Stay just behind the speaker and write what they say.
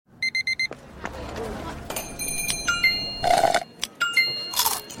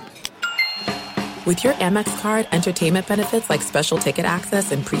With your Amex card, entertainment benefits like special ticket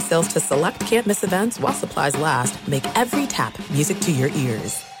access and pre-sales to select can't-miss events while supplies last make every tap music to your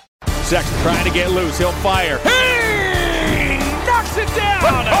ears. Sexton trying to get loose. He'll fire. Hey! Knocks it down!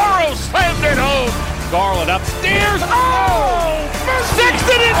 Vaccaro slammed it home! Garland upstairs. Oh!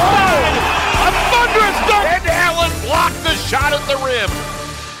 Sexton inside! A thunderous dunk! And Allen blocked the shot at the rim.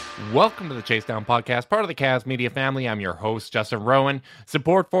 Welcome to the Chase Down Podcast, part of the Cavs Media family. I'm your host, Justin Rowan.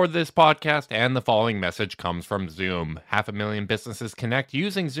 Support for this podcast and the following message comes from Zoom. 500,000 businesses connect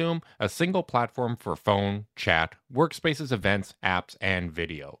using Zoom, a single platform for phone, chat, workspaces, events, apps, and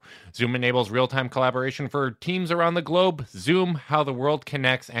video. Zoom enables real-time collaboration for teams around the globe. Zoom, how the world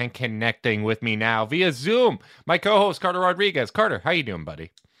connects, and connecting with me now via Zoom. My co-host, Carter Rodriguez. Carter, how you doing,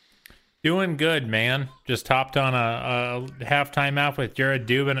 buddy? Doing good, man. Just hopped on a halftime out with Jared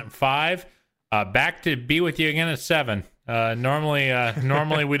Dubin at 5. Back to be with you again at 7.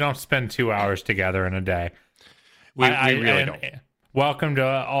 Normally we don't spend 2 hours together in a day. We really don't. Welcome to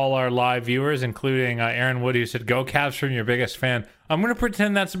all our live viewers, including Aaron Wood, who said, "Go Cavs from your biggest fan." I'm going to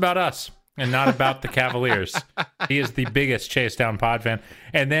pretend that's about us and not about the Cavaliers. He is the biggest Chase Down pod fan.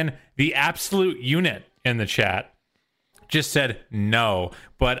 And then the absolute unit in the chat just said no,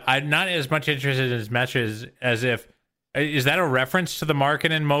 but I'm not as much interested in his message as if, is that a reference to the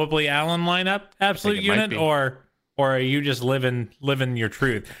Markin and Mobley Allen lineup, absolute unit, or are you just living your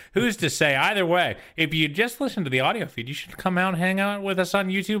truth? Who's to say? Either way, if you just listen to the audio feed, you should come out and hang out with us on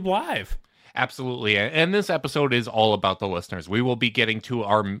YouTube Live. Absolutely. And this episode is all about the listeners. We will be getting to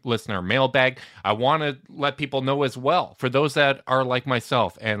our listener mailbag. I want to let people know as well, for those that are like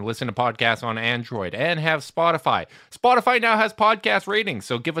myself and listen to podcasts on Android and have Spotify. Spotify now has podcast ratings,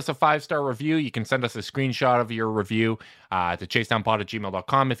 so give us a 5-star review. You can send us a screenshot of your review to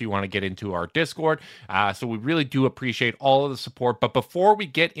chasedownpod@gmail.com if you want to get into our Discord. So we really do appreciate all of the support. But before we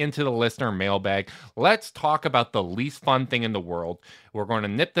get into the listener mailbag, let's talk about the least fun thing in the world. We're going to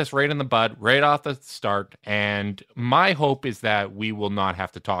nip this right in the bud, right off the start. And my hope is that we will not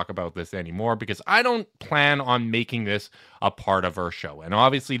have to talk about this anymore, because I don't plan on making this a part of our show. And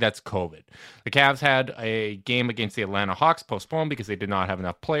obviously that's COVID. The Cavs had a game against the Atlanta Hawks postponed because they did not have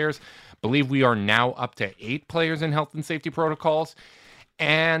enough players. I believe we are now up to 8 players in health and safety protocols.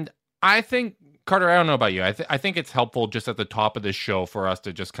 And I think, Carter, I don't know about you. I think it's helpful just at the top of this show for us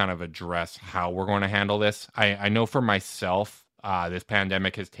to just kind of address how we're going to handle this. I know for myself, this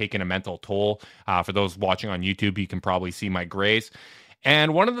pandemic has taken a mental toll. For those watching on YouTube, you can probably see my grays.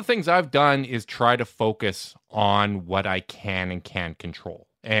 And one of the things I've done is try to focus on what I can and can't control,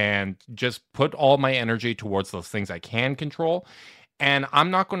 and just put all my energy towards those things I can control. And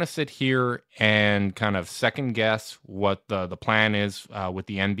I'm not going to sit here and kind of second guess what the plan is with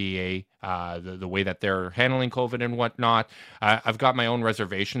the NBA, the way that they're handling COVID and whatnot. I've got my own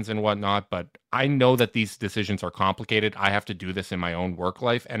reservations and whatnot, but I know that these decisions are complicated. I have to do this in my own work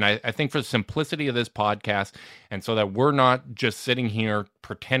life. And I think for the simplicity of this podcast, and so that we're not just sitting here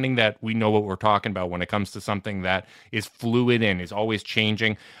pretending that we know what we're talking about when it comes to something that is fluid and is always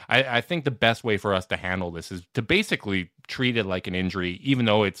changing, I think the best way for us to handle this is to basically treat it like an injury, even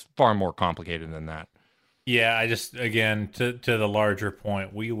though it's far more complicated than that. Yeah, I just, again, to the larger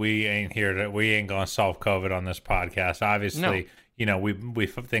point, we ain't gonna solve COVID on this podcast. Obviously, no. We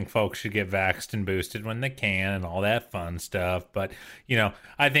think folks should get vaxxed and boosted when they can and all that fun stuff. But,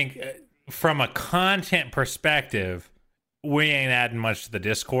 I think from a content perspective, we ain't adding much to the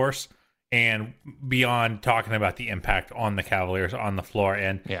discourse, and beyond talking about the impact on the Cavaliers on the floor.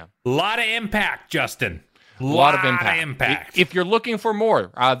 And a lot of impact, Justin. A lot of impact. If you're looking for more,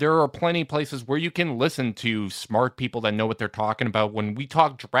 there are plenty of places where you can listen to smart people that know what they're talking about. When we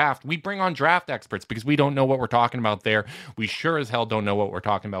talk draft, we bring on draft experts because we don't know what we're talking about there. We sure as hell don't know what we're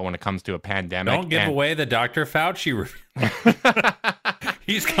talking about when it comes to a pandemic. Don't give away the Dr. Fauci review.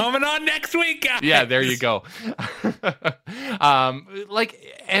 He's coming on next week, guys. Yeah, there you go.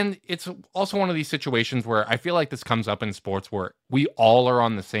 And it's also one of these situations where I feel like this comes up in sports where we all are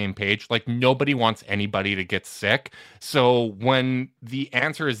on the same page. Like, nobody wants anybody to get sick. So when the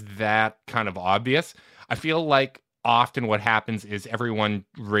answer is that kind of obvious, I feel like often what happens is everyone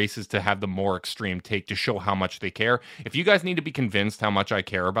races to have the more extreme take to show how much they care. If you guys need to be convinced how much I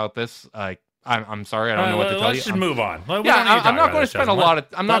care about this, I'm sorry, I don't know what to tell you. Let's just move on. I'm not going to spend a lot of.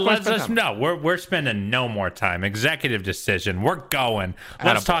 I'm not going to spend time. No, we're spending no more time. Executive decision. We're going.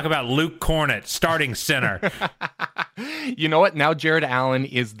 Let's talk about Luke Cornett, starting center. You know what? Now Jared Allen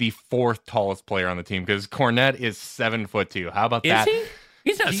is the 4th tallest player on the team because Cornett is 7'2". How about that? Is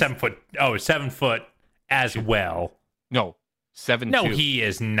he? He's not 7 foot. Oh, 7 foot as well. No, 7'2". No, he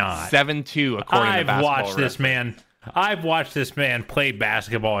is not. 7'2", according to Basketball I've watched this Reference. man. I've watched this man play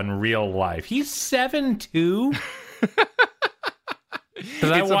basketball in real life. He's 7'2".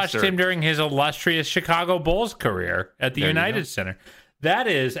 Because I watched him during his illustrious Chicago Bulls career at the United Center. That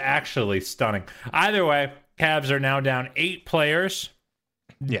is actually stunning. Either way, Cavs are now down 8 players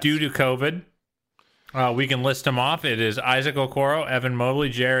due to COVID. We can list them off. It is Isaac Okoro, Evan Mobley,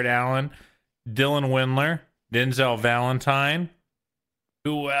 Jared Allen, Dylan Windler, Denzel Valentine.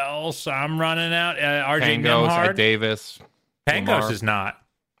 Who else? I'm running out. RJ Nembhard. Davis. Pangos Lamar. is not.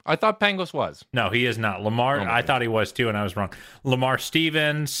 I thought Pangos was. No, he is not. Lamar, I thought he was too, and I was wrong. Lamar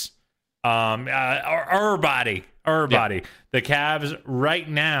Stevens, everybody. The Cavs right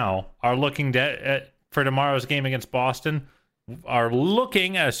now are looking for tomorrow's game against Boston, are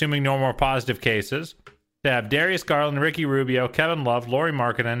looking, assuming no more positive cases, to have Darius Garland, Ricky Rubio, Kevin Love, Lauri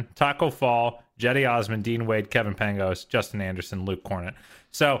Markkanen, Taco Fall, Jetty Osman, Dean Wade, Kevin Pangos, Justin Anderson, Luke Cornett.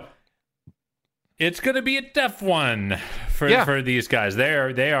 So it's going to be a tough one for these guys.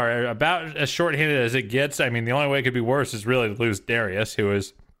 They are about as shorthanded as it gets. I mean, the only way it could be worse is really to lose Darius, who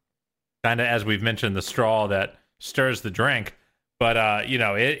is kind of, as we've mentioned, the straw that stirs the drink. But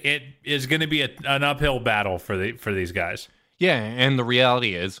it is going to be an uphill battle for these guys. Yeah, and the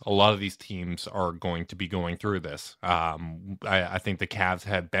reality is a lot of these teams are going to be going through this. I think the Cavs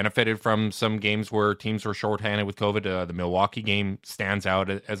have benefited from some games where teams were shorthanded with COVID. The Milwaukee game stands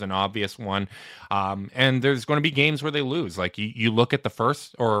out as an obvious one. And there's going to be games where they lose. Like you look at the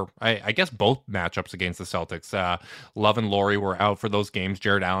first, or I guess both matchups against the Celtics. Love and Lauri were out for those games.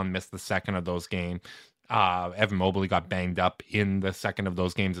 Jared Allen missed the second of those games. Evan Mobley got banged up in the second of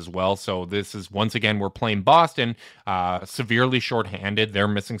those games as well. So this is, once again, we're playing Boston, severely shorthanded. They're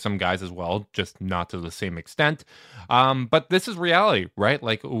missing some guys as well, just not to the same extent. But this is reality, right?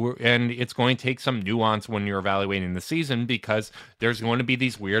 And it's going to take some nuance when you're evaluating the season, because there's going to be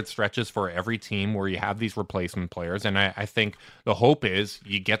these weird stretches for every team where you have these replacement players. And I think the hope is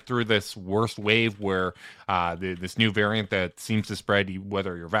you get through this worst wave where this new variant that seems to spread,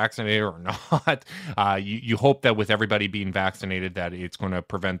 whether you're vaccinated or not, you hope that with everybody being vaccinated, that it's going to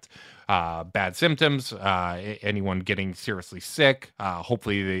prevent bad symptoms, anyone getting seriously sick.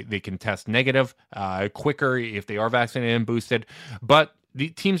 Hopefully they can test negative quicker if they are vaccinated and boosted. But the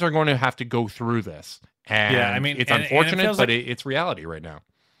teams are going to have to go through this. And it's unfortunate, but it's reality right now.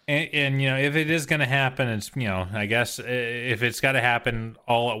 And if it is going to happen, it's, I guess if it's got to happen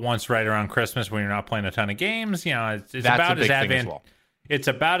all at once right around Christmas when you're not playing a ton of games, it's about as advantageous. It's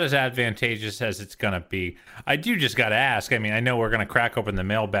about as advantageous as it's going to be. I do just got to ask. I mean, I know we're going to crack open the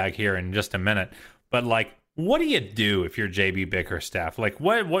mailbag here in just a minute, but what do you do if you're JB Bickerstaff?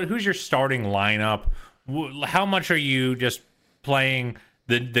 Who's your starting lineup? How much are you just playing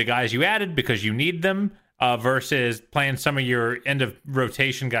the guys you added because you need them versus playing some of your end of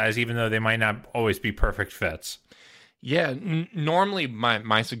rotation guys, even though they might not always be perfect fits? Yeah, normally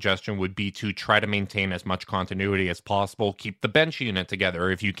my suggestion would be to try to maintain as much continuity as possible, keep the bench unit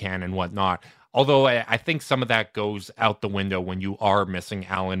together if you can and whatnot. Although I think some of that goes out the window when you are missing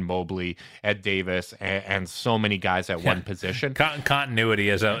Allen, Mobley, Ed Davis, and so many guys at one position. Continuity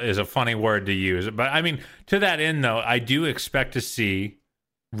is a funny word to use. But, I mean, to that end, though, I do expect to see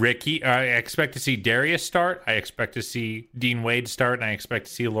I expect to see Darius start. I expect to see Dean Wade start. And I expect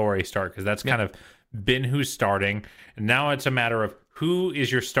to see Lauri start, because that's kind of been who's starting. And now it's a matter of who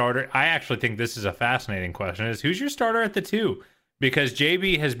is your starter. I actually think this is a fascinating question, is who's your starter at the 2? Because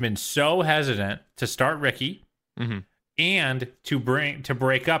JB has been so hesitant to start Ricky and to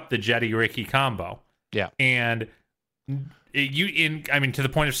break up the Jetty Ricky combo. Yeah. And to the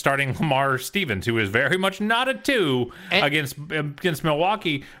point of starting Lamar Stevens, who is very much not a 2 against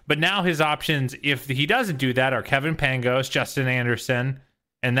Milwaukee. But now his options, if he doesn't do that, are Kevin Pangos, Justin Anderson,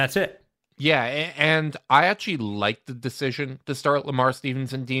 and that's it. Yeah, and I actually like the decision to start Lamar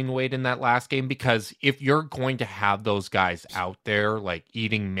Stevens and Dean Wade in that last game, because if you're going to have those guys out there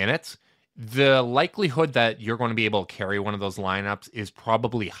eating minutes, the likelihood that you're going to be able to carry one of those lineups is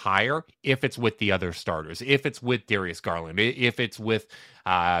probably higher if it's with the other starters, if it's with Darius Garland, if it's with,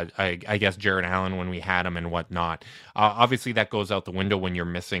 I guess, Jared Allen when we had him and whatnot. Obviously, that goes out the window when you're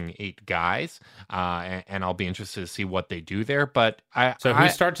missing 8 guys, and I'll be interested to see what they do there. But who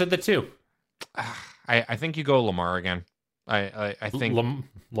starts at the 2? I think you go Lamar again. I think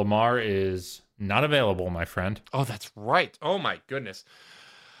Lamar is not available, my friend. Oh, that's right. Oh my goodness.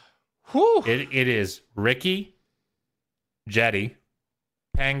 Whew. It is Ricky, Jetty,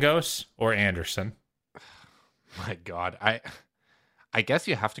 Pangos, or Anderson. My God, I guess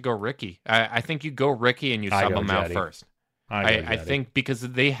you have to go Ricky. I think you go Ricky and you sub him out first. I think because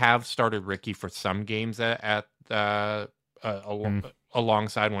they have started Ricky for some games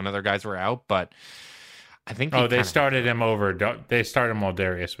alongside when other guys were out, but I think Oh, they started him over. They started him while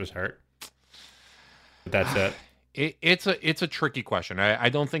Darius was hurt. But that's it. It's a tricky question. I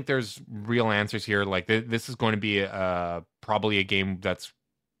don't think there's real answers here. Like this is going to be probably a game that's.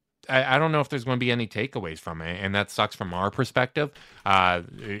 I don't know if there's going to be any takeaways from it, and that sucks from our perspective. As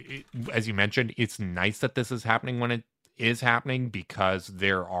you mentioned, it's nice that this is happening when it is happening because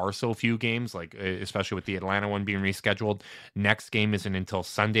there are so few games, like especially with the Atlanta one being rescheduled. Next game isn't until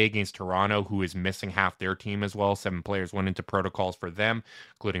Sunday against Toronto, who is missing half their team as well. 7 players went into protocols for them,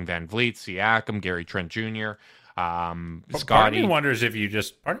 including Van Vliet, Siakam, Gary Trent Jr., Scotty. Part of me wonders if you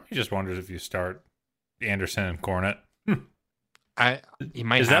just start Anderson and Cornet. You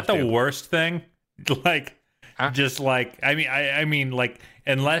might. Is that the worst thing? Like, I mean, like,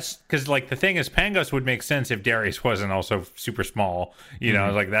 unless, because like the thing is, Pangos would make sense if Darius wasn't also super small. You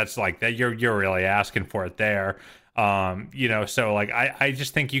know, like that's like that. You're really asking for it there. You know, so like I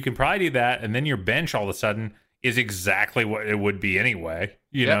just think you can probably do that, and then your bench all of a sudden is exactly what it would be anyway.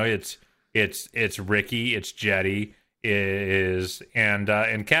 You know, it's Ricky, it's Jetty,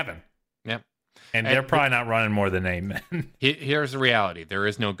 and Kevin. Yep. And they're probably not running more than 8 men. Here's the reality. There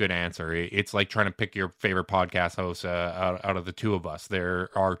is no good answer. It's like trying to pick your favorite podcast host out of the two of us. There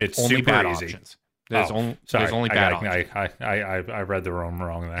are only bad options. There's only bad options. I read the room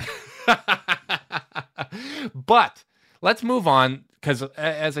wrong there. But let's move on because,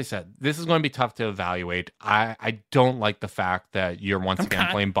 as I said, this is going to be tough to evaluate. I don't like the fact that you're once again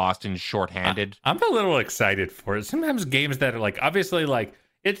playing Boston shorthanded. I'm a little excited for it. Sometimes games that are like, obviously, like,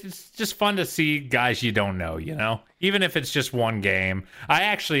 it's just fun to see guys you don't know, you know? Even if it's just one game. I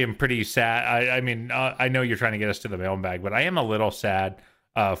actually am pretty sad. I mean, I know you're trying to get us to the mailbag, but I am a little sad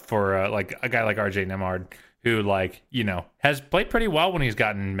for like a guy like RJ Nemard, who, like, you know, has played pretty well when he's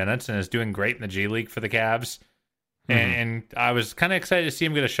gotten minutes and is doing great in the G League for the Cavs. And I was kind of excited to see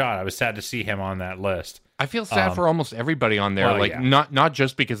him get a shot. I was sad to see him on that list. I feel sad for almost everybody on there, not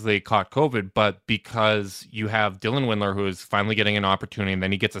just because they caught COVID, but because you have Dylan Windler, who is finally getting an opportunity, and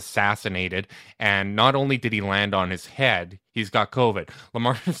then he gets assassinated. And not only did he land on his head, he's got COVID.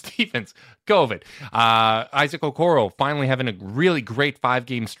 Lamar Stevens, COVID. Isaac Okoro finally having a really great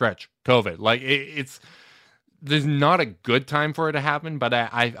 5-game stretch, COVID. Like there's not a good time for it to happen, but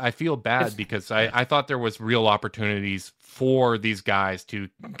I feel bad because I thought there was real opportunities for these guys to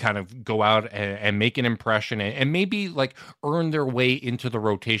kind of go out and make an impression and maybe like earn their way into the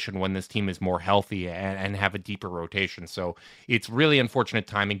rotation when this team is more healthy and have a deeper rotation. So it's really unfortunate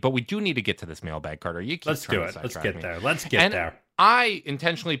timing, but we do need to get to this mailbag, Carter. Let's do it. Let's get there. Let's get there. I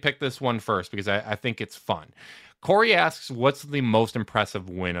intentionally picked this one first because I think it's fun. Corey asks, what's the most impressive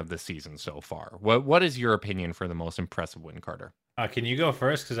win of the season so far? What is your opinion for the most impressive win, Carter? Can you go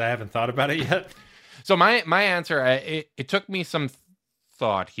first? Because I haven't thought about it yet. So my answer, it took me some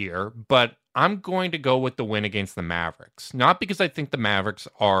thought here, but I'm going to go with the win against the Mavericks. Not because I think the Mavericks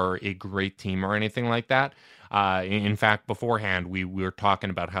are a great team or anything like that. In fact, beforehand, we were talking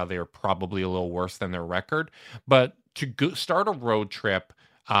about how they're probably a little worse than their record. But to start a road trip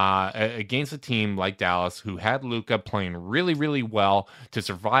against a team like Dallas, who had Luka playing really, really well, to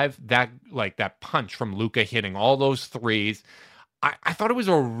survive that punch from Luka hitting all those threes, I thought it was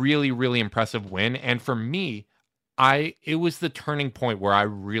a really, really impressive win. And for me, it was the turning point where I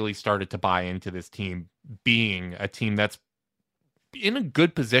really started to buy into this team being a team that's in a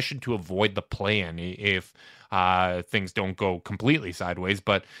good position to avoid the play-in if things don't go completely sideways.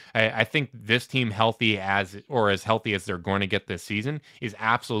 But I think this team, as healthy as they're going to get this season, is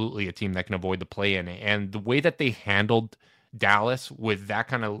absolutely a team that can avoid the play-in. And the way that they handled Dallas with that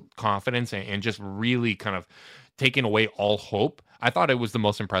kind of confidence and just really kind of taking away all hope, I thought it was the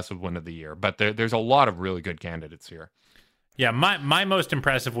most impressive win of the year. But there's a lot of really good candidates here. Yeah, my most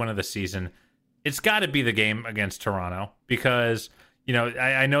impressive win of the season, it's got to be the game against Toronto, because, you know,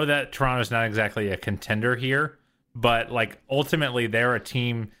 I know that Toronto's not exactly a contender here, but like ultimately they're a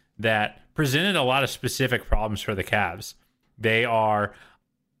team that presented a lot of specific problems for the Cavs. They are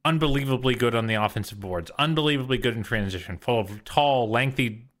unbelievably good on the offensive boards, unbelievably good in transition, full of tall,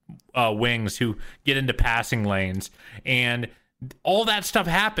 lengthy wings who get into passing lanes, and all that stuff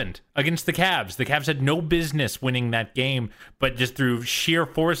happened against the Cavs. The Cavs had no business winning that game, but just through sheer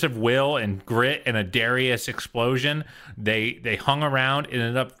force of will and grit and a Darius explosion, they hung around and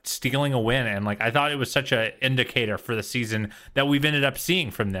ended up stealing a win. And like, I thought it was such an indicator for the season that we've ended up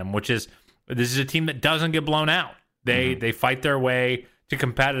seeing from them, which is this is a team that doesn't get blown out. They fight their way to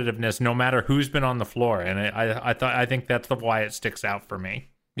competitiveness no matter who's been on the floor. And I think that's why it sticks out for me.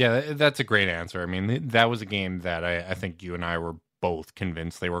 Yeah, that's a great answer. I mean, that was a game that I think you and I were both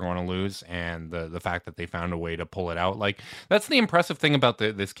convinced they were going to lose, and the fact that they found a way to pull it out. Like, that's the impressive thing about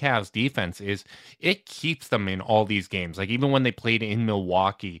this Cavs defense is it keeps them in all these games. Like, even when they played in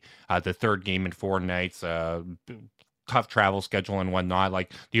Milwaukee, the third game in 4 nights, tough travel schedule and whatnot,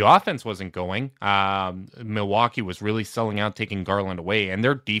 like the offense wasn't going. Milwaukee was really selling out, taking Garland away, and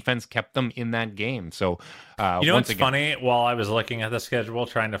their defense kept them in that game. So what's funny, while I was looking at the schedule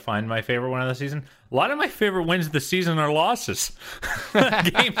trying to find my favorite one of the season, a lot of my favorite wins of the season are losses.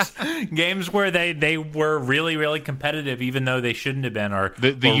 games where they were really, really competitive even though they shouldn't have been. Or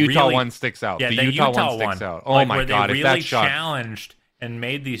the Utah one sticks out. Yeah, the Utah one sticks out. Oh, like, my where God, they if really that shot challenged and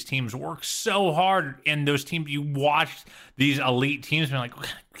made these teams work so hard. And those teams, you watched these elite teams and like,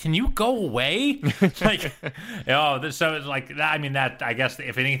 can you go away? Like, so it's like that. I mean, that, I guess,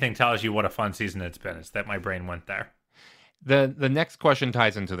 if anything tells you what a fun season it's been, it's that my brain went there. The next question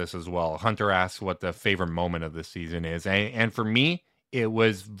ties into this as well. Hunter asks what the favorite moment of the season is. And for me, it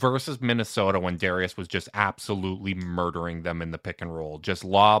was versus Minnesota when Darius was just absolutely murdering them in the pick and roll. Just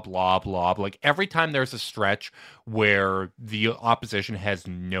lob, lob, lob. Like, every time there's a stretch where the opposition has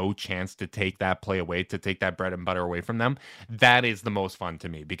no chance to take that play away, to take that bread and butter away from them, that is the most fun to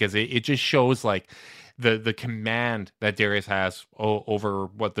me, because it just shows like the command that Darius has over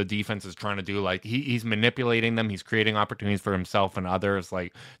what the defense is trying to do. Like, he's manipulating them. He's creating opportunities for himself and others.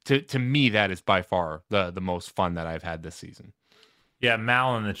 Like, to me, that is by far the most fun that I've had this season. Yeah,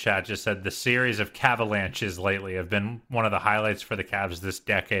 Mal in the chat just said the series of Cavalanches lately have been one of the highlights for the Cavs this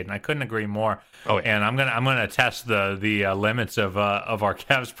decade, and I couldn't agree more. Oh, yeah. And I'm gonna test the limits of our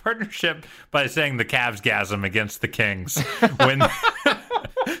Cavs partnership by saying the Cavs-gasm against the Kings when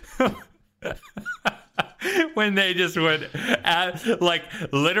when they just went like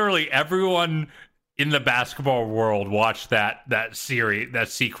literally everyone in the basketball world watched that series, that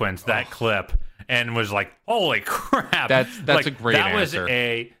sequence, that clip. And was like, "Holy crap!" That's like, a great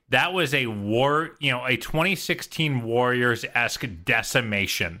answer. That was a war, a 2016 Warriors-esque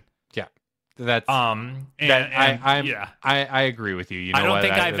decimation. Yeah, that's I agree with you. You know,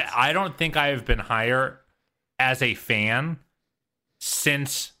 I don't think I have been higher as a fan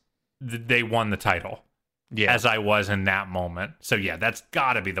since they won the title. Yeah, as I was in that moment. So yeah, that's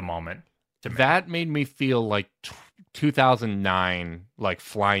got to be the moment. That made me feel like 2009, like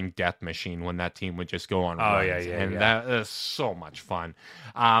Flying Death Machine, when that team would just go on runs. That is so much fun.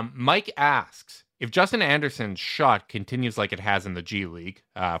 Mike asks, if Justin Anderson's shot continues like it has in the G League,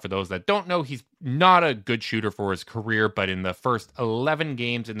 for those that don't know, he's not a good shooter for his career, but in the first 11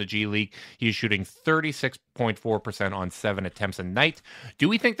 games in the G League, he's shooting 36.4% on 7 attempts a night. Do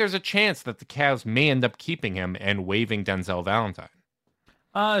we think there's a chance that the Cavs may end up keeping him and waiving Denzel Valentine?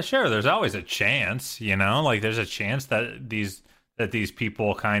 Sure. There's always a chance, like there's a chance that these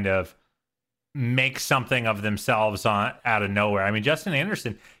people kind of make something of themselves out of nowhere. I mean, Justin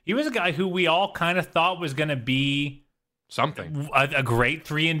Anderson, he was a guy who we all kind of thought was going to be something, a great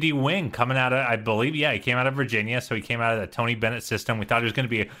 3-and-D wing coming out of, I believe, he came out of Virginia, so he came out of the Tony Bennett system. We thought he was going to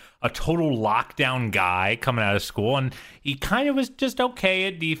be a total lockdown guy coming out of school, and he kind of was just okay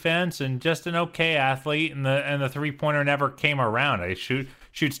at defense and just an okay athlete, and the 3-pointer never came around.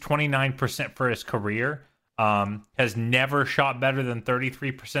 Shoots 29% for his career, has never shot better than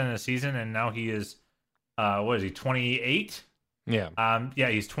 33% in a season, and now he is, 28? Yeah.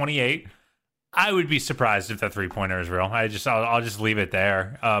 He's 28. I would be surprised if the 3-pointer is real. I'll just leave it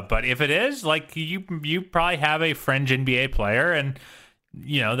there. But if it is, like, you probably have a fringe NBA player, and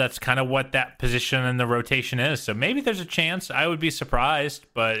that's kind of what that position in the rotation is. So maybe there's a chance. I would be surprised,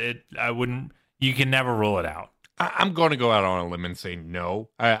 but I wouldn't. You can never rule it out. I'm going to go out on a limb and say no.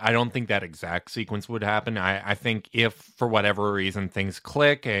 I don't think that exact sequence would happen. I think if, for whatever reason, things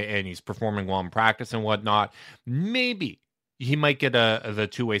click and he's performing well in practice and whatnot, maybe he might get the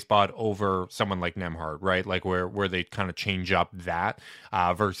two-way spot over someone like Nembhard, right? Like where they kind of change up that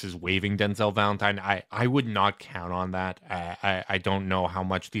versus waiving Denzel Valentine. I would not count on that. I don't know how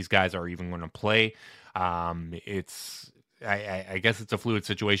much these guys are even going to play. I guess it's a fluid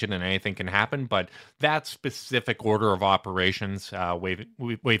situation and anything can happen, but that specific order of operations,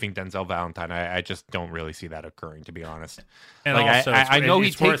 waiving Denzel Valentine, I just don't really see that occurring, to be honest. And like, also, I know he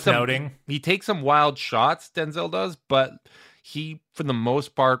takes some wild shots, Denzel does, but he, for the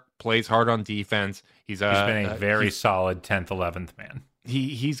most part, plays hard on defense. He's been a very solid 10th, 11th man.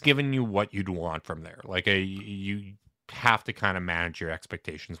 He's given you what you'd want from there. Like you have to kind of manage your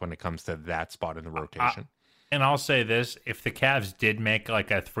expectations when it comes to that spot in the rotation. And I'll say this, if the Cavs did make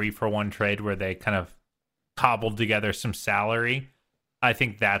like a 3-for-1 trade where they kind of cobbled together some salary, I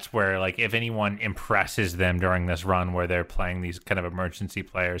think that's where, like, if anyone impresses them during this run where they're playing these kind of emergency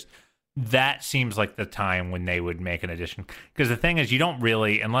players, that seems like the time when they would make an addition. Because the thing is, you don't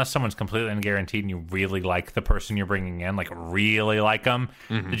really, unless someone's completely unguaranteed and you really like the person you're bringing in, like really like them,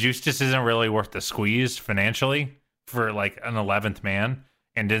 the juice just isn't really worth the squeeze financially for like an 11th man.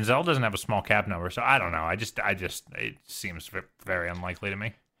 And Denzel doesn't have a small cap number, so I don't know. It seems very unlikely to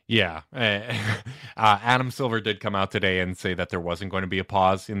me. Yeah. Adam Silver did come out today and say that there wasn't going to be a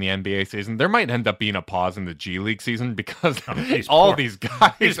pause in the NBA season. There might end up being a pause in the G League season because these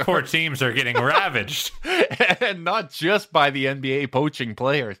guys... These poor teams are getting ravaged. And not just by the NBA poaching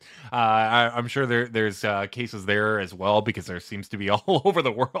players. I'm sure there's cases there as well because there seems to be all over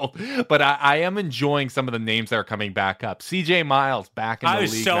the world. But I am enjoying some of the names that are coming back up. CJ Miles back in the league. I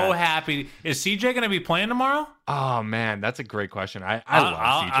was so happy. Is CJ going to be playing tomorrow? Oh, man, that's a great question. I love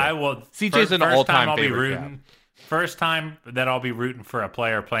CJ. I will. CJ's an all-time favorite. First time that I'll be rooting for a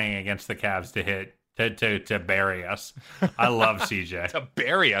player playing against the Cavs to hit to bury us. I love CJ. To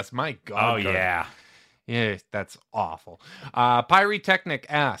bury us, my God. Oh yeah. Yeah, that's awful. Pyrotechnic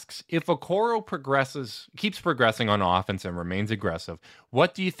asks, if Okoro keeps progressing on offense and remains aggressive,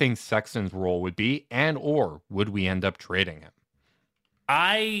 what do you think Sexton's role would be, and or would we end up trading him?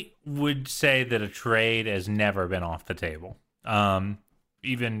 I would say that a trade has never been off the table,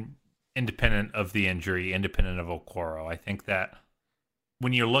 even independent of the injury, independent of Okoro. I think that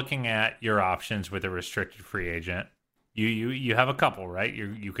when you're looking at your options with a restricted free agent, you have a couple, right?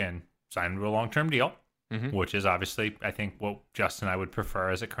 You can sign to a long-term deal, which is obviously, I think, what Justin and I would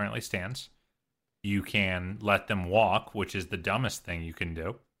prefer as it currently stands. You can let them walk, which is the dumbest thing you can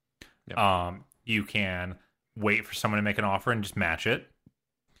do. Yep. You can wait for someone to make an offer and just match it.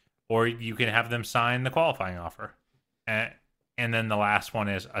 Or you can have them sign the qualifying offer. And then the last one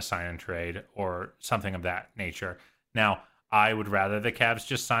is a sign and trade or something of that nature. Now, I would rather the Cavs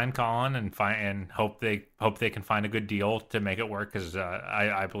just sign Colin and hope they can find a good deal to make it work, because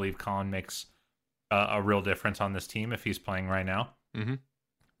I believe Colin makes a real difference on this team if he's playing right now.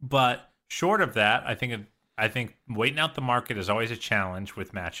 But short of that, I think waiting out the market is always a challenge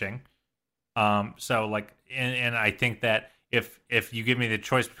with matching. So like, and I think that if you give me the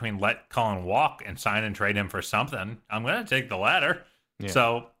choice between let Colin walk and sign and trade him for something, I'm going to take the latter. Yeah.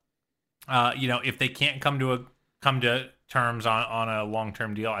 So, if they can't come to terms on a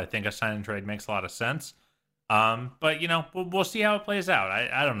long-term deal, I think a sign and trade makes a lot of sense. But we'll see how it plays out.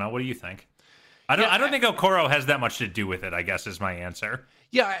 I don't know. What do you think? I don't think Okoro has that much to do with it, I guess, is my answer.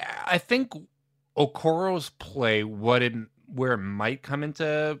 Yeah, I think Okoro's play, where it might come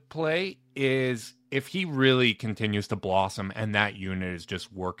into play is if he really continues to blossom and that unit is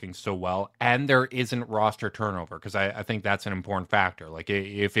just working so well and there isn't roster turnover, because I think that's an important factor. Like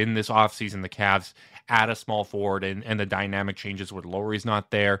if in this offseason the Cavs add a small forward and the dynamic changes with Lowry's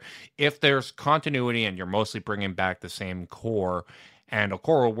not there, if there's continuity and you're mostly bringing back the same core and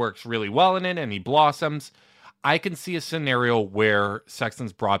Okoro works really well in it and he blossoms, I can see a scenario where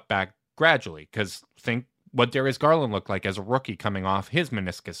Sexton's brought back gradually, because think what Darius Garland looked like as a rookie coming off his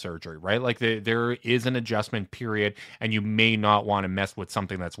meniscus surgery, right? Like there is an adjustment period and you may not want to mess with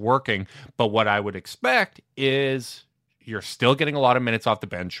something that's working. But what I would expect is you're still getting a lot of minutes off the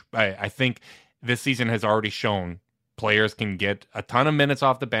bench. I think this season has already shown players can get a ton of minutes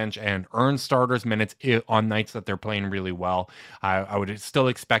off the bench and earn starters minutes on nights that they're playing really well. I would still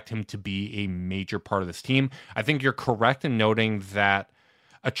expect him to be a major part of this team. I think you're correct in noting that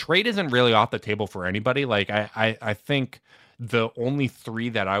a trade isn't really off the table for anybody. Like I think the only three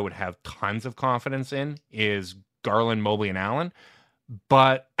that I would have tons of confidence in is Garland, Mobley, and Allen.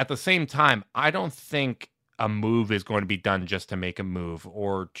 But at the same time, I don't think a move is going to be done just to make a move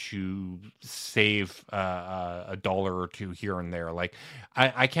or to save a dollar or two here and there. Like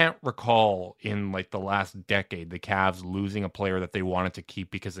I can't recall in like the last decade the Cavs losing a player that they wanted to keep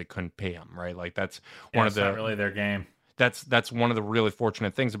because they couldn't pay him, right? Like that's not really their game. That's one of the really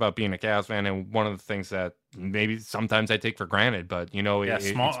fortunate things about being a Cavs fan, and one of the things that maybe sometimes I take for granted. But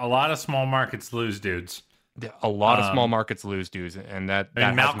a lot of small markets lose dudes. A lot of small markets lose dudes, and that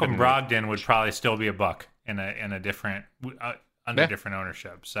Malcolm Brogdon would probably still be a buck in a different under different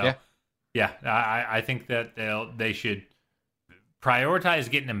ownership. So I think that they should prioritize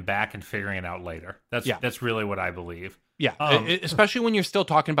getting him back and figuring it out later. That's really what I believe. Yeah, especially when you're still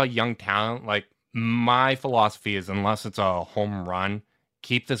talking about young talent. Like my philosophy is, unless it's a home run,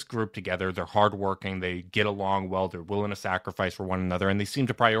 keep this group together. They're hardworking. They get along well. They're willing to sacrifice for one another, and they seem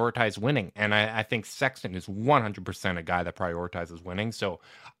to prioritize winning. And I think Sexton is 100% a guy that prioritizes winning. So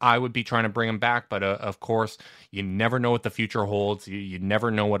I would be trying to bring him back. But of course, you never know what the future holds. You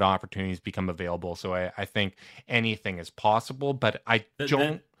never know what opportunities become available. So I think anything is possible. But I think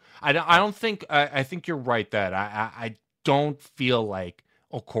you're right that I don't feel like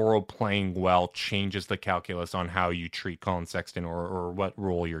Okoro playing well changes the calculus on how you treat Colin Sexton or what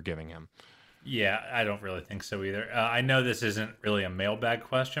role you're giving him. Yeah, I don't really think so either. I know this isn't really a mailbag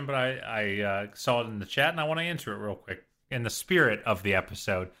question, but I saw it in the chat and I want to answer it real quick. In the spirit of the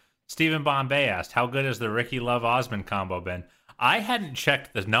episode, Stephen Bombay asked, how good has the Ricky Love-Osmond combo been? I hadn't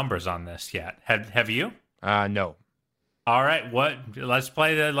checked the numbers on this yet. Have you? No. All right, let's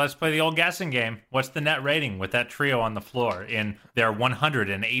play the old guessing game. What's the net rating with that trio on the floor in their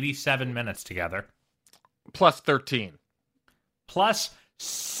 187 minutes together? Plus 13. Plus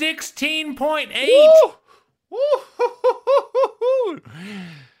 16.8.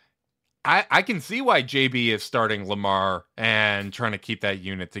 I can see why JB is starting Lamar and trying to keep that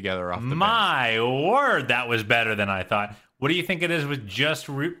unit together off the bench. My word, that was better than I thought. What do you think it is with just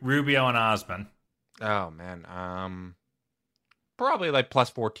Rubio and Osman? Oh, man. Probably like plus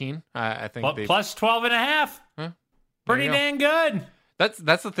 14. I think plus 12 and a half. Huh? Pretty dang good.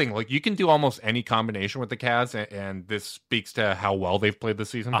 That's the thing. Like, you can do almost any combination with the Cavs, and this speaks to how well they've played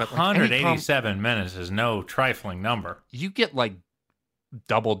this season. 187 minutes is no trifling number. You get like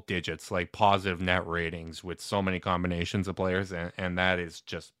double digits, like positive net ratings with so many combinations of players, and that is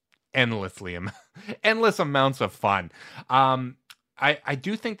just endless amounts of fun. I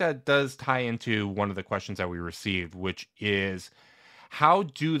do think that does tie into one of the questions that we received, which is, how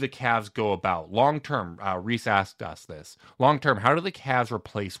do the Cavs go about long-term? Reese asked us this. Long-term, how do the Cavs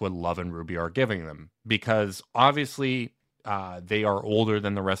replace what Love and Rubio are giving them? Because obviously they are older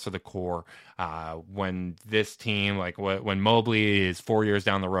than the rest of the core. When this team, like when Mobley is 4 years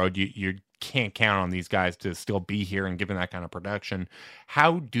down the road, you can't count on these guys to still be here and giving that kind of production.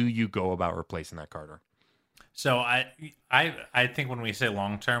 How do you go about replacing that, Carter? So I think when we say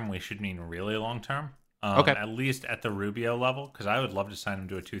long-term, we should mean really long-term. Okay. At least at the Rubio level, because I would love to sign him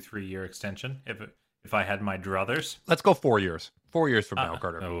to a 2-3 year extension if I had my druthers. Let's go 4 years. 4 years from now,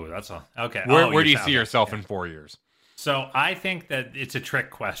 Carter. Oh, that's okay. Where do you see yourself in 4 years? So I think that it's a trick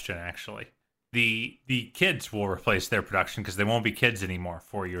question, actually. The kids will replace their production because they won't be kids anymore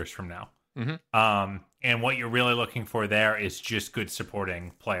 4 years from now. Mm-hmm. And what you're really looking for there is just good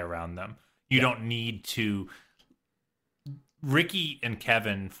supporting play around them. You don't need to. Ricky and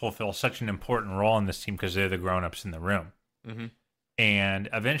Kevin fulfill such an important role in this team because they're the grown-ups in the room. Mm-hmm. And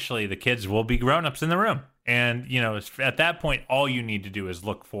eventually the kids will be grown-ups in the room. And, at that point, all you need to do is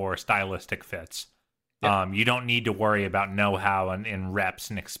look for stylistic fits. Yep. You don't need to worry about know-how and reps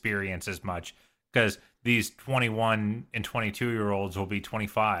and experience as much because these 21 and 22-year-olds will be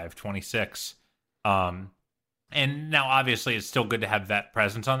 25, 26. And now, obviously, it's still good to have that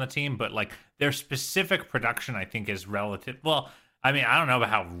presence on the team, but like their specific production, I think, is relative. Well, I mean, I don't know about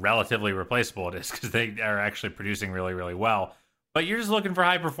how relatively replaceable it is because they are actually producing really, really well. But you're just looking for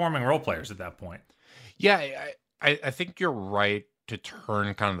high-performing role players at that point. Yeah, I think you're right to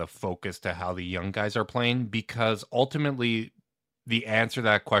turn kind of the focus to how the young guys are playing, because ultimately the answer to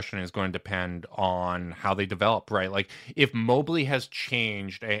that question is going to depend on how they develop, right? Like if Mobley has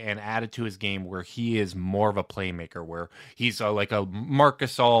changed and added to his game where he is more of a playmaker, where he's like a Marc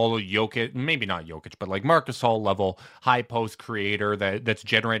Gasol, Jokic, maybe not Jokic, but like Marc Gasol level high post creator that's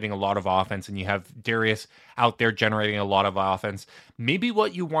generating a lot of offense, and you have Darius out there generating a lot of offense. Maybe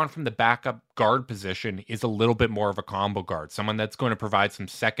what you want from the backup guard position is a little bit more of a combo guard, someone that's going to provide some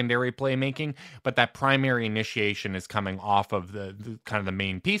secondary playmaking, but that primary initiation is coming off of the kind of the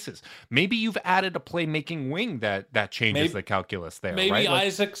main pieces. Maybe you've added a playmaking wing that changes the calculus there. Maybe right?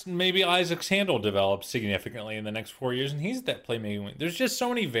 Isaac's handle develops significantly in the next 4 years, and he's that playmaking wing. There's just so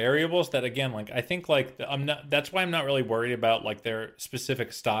many variables that, again, like I think like that's why I'm not really worried about like their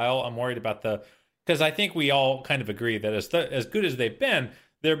specific style. I'm worried about because I think we all kind of agree that as good as they've been,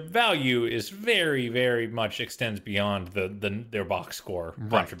 their value is very, very much extends beyond their box score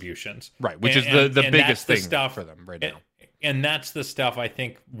contributions. Right, which is the biggest thing for them right now. And that's the stuff I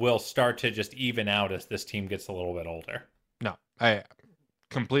think will start to just even out as this team gets a little bit older. No, I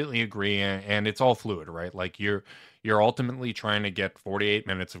completely agree, and it's all fluid, right? Like you're ultimately trying to get 48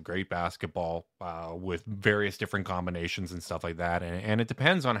 minutes of great basketball with various different combinations and stuff like that, and it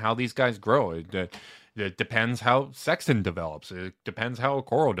depends on how these guys grow. It depends how Sexton develops. It depends how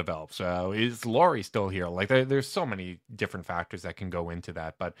Okoro develops. Is Laurie still here? Like there's so many different factors that can go into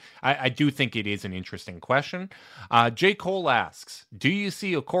that, but I do think it is an interesting question. J. Cole asks, do you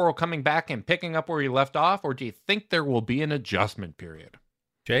see Okoro coming back and picking up where he left off, or do you think there will be an adjustment period?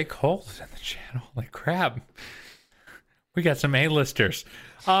 J. Cole's in the channel. Holy crap. We got some A-listers.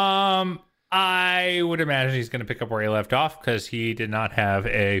 I would imagine he's going to pick up where he left off because he did not have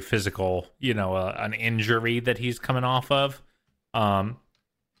a physical, an injury that he's coming off of.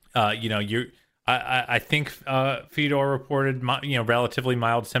 I think Fedor reported relatively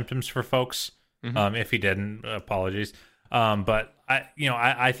mild symptoms for folks. If he didn't, apologies. But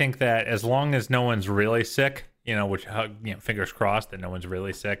I think that as long as no one's really sick, which fingers crossed that no one's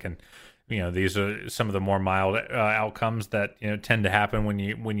really sick, and these are some of the more mild outcomes that tend to happen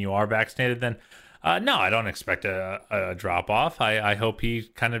when you are vaccinated. Then no, I don't expect a drop off. I hope he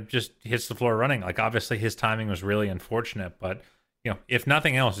kind of just hits the floor running. Like obviously his timing was really unfortunate, but if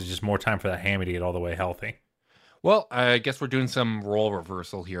nothing else, it's just more time for that hammy to get all the way healthy. Well, I guess we're doing some role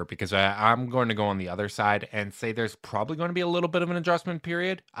reversal here because I'm going to go on the other side and say there's probably going to be a little bit of an adjustment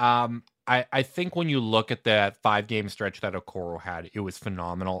period. I think when you look at that 5-game stretch that Okoro had, it was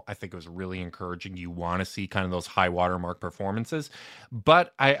phenomenal. I think it was really encouraging. You want to see kind of those high watermark performances.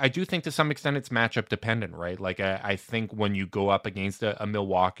 But I do think to some extent it's matchup dependent, right? Like I think when you go up against a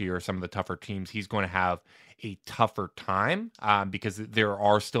Milwaukee or some of the tougher teams, he's going to have a tougher time because there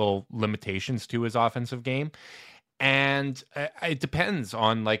are still limitations to his offensive game. And it depends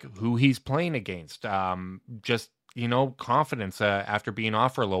on like who he's playing against. Just, confidence after being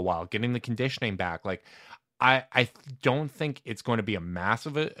off for a little while, getting the conditioning back. Like I don't think it's going to be a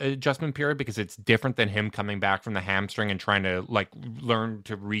massive adjustment period because it's different than him coming back from the hamstring and trying to like learn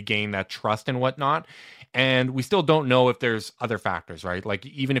to regain that trust and whatnot. And we still don't know if there's other factors, right? Like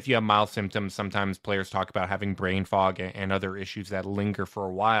even if you have mild symptoms, sometimes players talk about having brain fog and other issues that linger for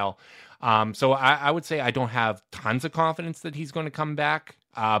a while. So I would say I don't have tons of confidence that he's going to come back.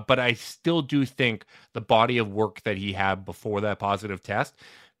 But I still do think the body of work that he had before that positive test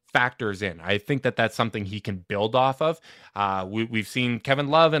factors in. I think that that's something he can build off of. We've seen Kevin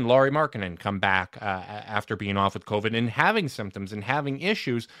Love and Lauri Markkanen come back after being off with COVID and having symptoms and having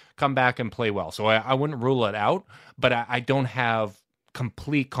issues, come back and play well. So I wouldn't rule it out, but I don't have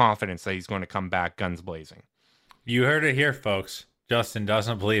complete confidence that he's going to come back guns blazing. You heard it here, folks. Justin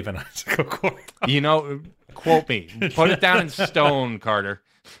doesn't believe in Isaac Okoro. Quote me. Put it down in stone, Carter.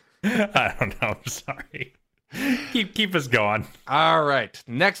 I don't know. I'm sorry. Keep us going. All right.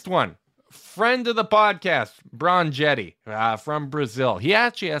 Next one. Friend of the podcast, Bron Jetty from Brazil. He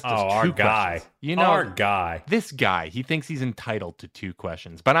actually asked us two questions. Our guy. This guy, he thinks he's entitled to 2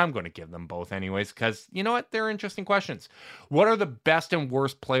 questions, but I'm going to give them both anyways because you know what? They're interesting questions. What are the best and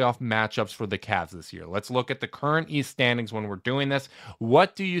worst playoff matchups for the Cavs this year? Let's look at the current East standings when we're doing this.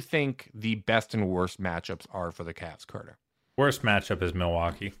 What do you think the best and worst matchups are for the Cavs, Carter? Worst matchup is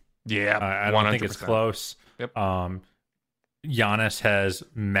Milwaukee. Yeah, I don't think it's close. Yep. Giannis has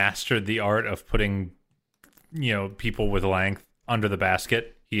mastered the art of putting, people with length under the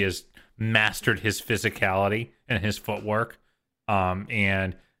basket. He has mastered his physicality and his footwork,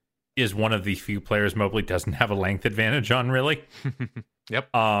 and is one of the few players Mobley doesn't have a length advantage on, really. Yep.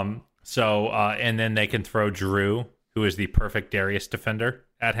 And then they can throw Drew, who is the perfect Darius defender,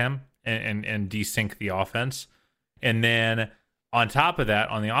 at him and desync the offense. And then on top of that,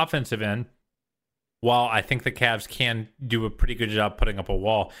 on the offensive end, while I think the Cavs can do a pretty good job putting up a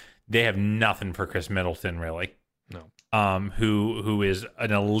wall, they have nothing for Chris Middleton, really. No. Who is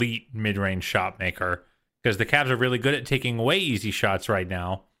an elite mid-range shot maker, because the Cavs are really good at taking away easy shots right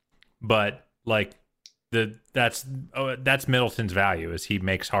now, but like that's Middleton's value, is he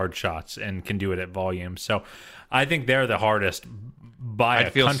makes hard shots and can do it at volume. So I think they're the hardest by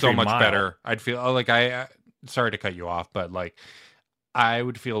I'd feel so much mile. better. I'd feel like sorry to cut you off, but like I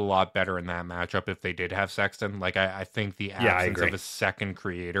would feel a lot better in that matchup if they did have Sexton. Like I think the absence of a second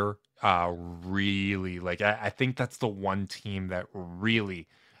creator really, like I think that's the one team that really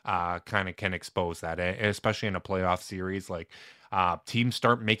kind of can expose that, especially in a playoff series. Like teams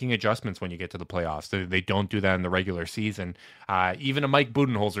start making adjustments when you get to the playoffs. They don't do that in the regular season. Even a Mike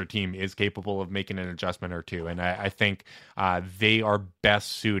Budenholzer team is capable of making an adjustment or two. And I think they are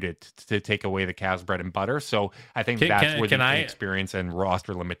best suited to take away the Cavs' bread and butter. So I think that's where the experience and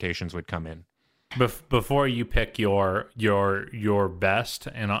roster limitations would come in. Before you pick your best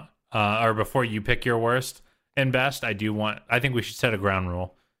and or before you pick your worst and best, I think we should set a ground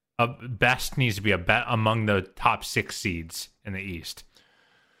rule. Best needs to be a bet among the top 6 seeds in the East,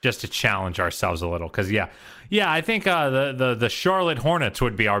 just to challenge ourselves a little. Because I think the Charlotte Hornets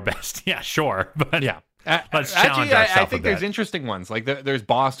would be our best. Yeah, sure, but yeah. Let's challenge ourselves. I think there's interesting ones. Like there's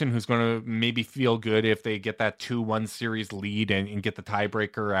Boston, who's going to maybe feel good if they get that 2-1 series lead and get the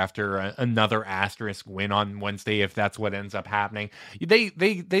tiebreaker after another asterisk win on Wednesday, if that's what ends up happening. They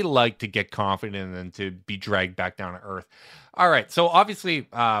like to get confident and to be dragged back down to earth. All right, so obviously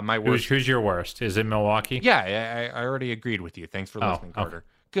my worst. Who's your worst? Is it Milwaukee? Yeah, I already agreed with you. Thanks for listening, Carter.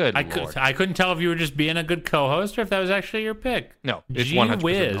 Okay. Good Lord. I couldn't tell if you were just being a good co-host or if that was actually your pick. No, it's 100%.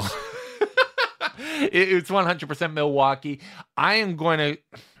 Whiz. It's 100% Milwaukee. I am going to...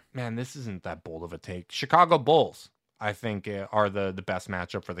 man, this isn't that bold of a take. Chicago Bulls, I think, are the best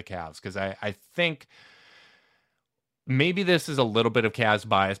matchup for the Cavs, because I think maybe this is a little bit of Cavs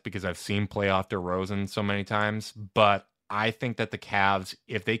bias because I've seen playoff DeRozan so many times, but I think that the Cavs,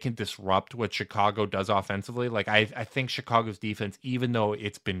 if they can disrupt what Chicago does offensively, like I think Chicago's defense, even though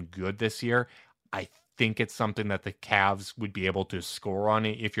it's been good this year, I think it's something that the Cavs would be able to score on.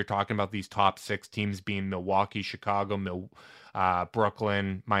 If you're talking about these top 6 teams being Milwaukee, Chicago,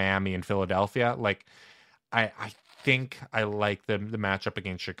 Brooklyn, Miami, and Philadelphia, like I think I like the matchup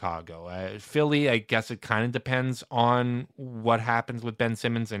against Chicago. Philly, I guess it kind of depends on what happens with Ben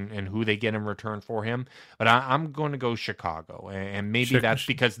Simmons and who they get in return for him. But I'm going to go Chicago. And maybe that's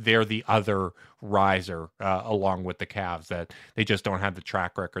because they're the other riser along with the Cavs, that they just don't have the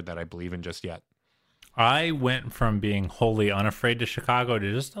track record that I believe in just yet. I went from being wholly unafraid to Chicago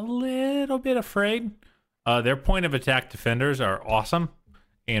to just a little bit afraid. Their point of attack defenders are awesome.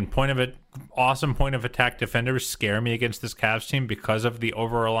 And awesome point of attack defenders scare me against this Cavs team because of the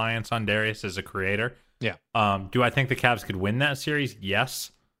over reliance on Darius as a creator. Yeah. Do I think the Cavs could win that series?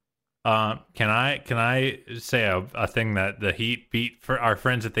 Yes. Can I say a thing that the Heat beat for our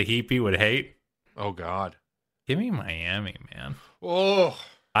friends at the Heat beat would hate? Oh God. Give me Miami, man. Oh,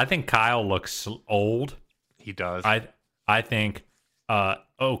 I think Kyle looks old. He does. I think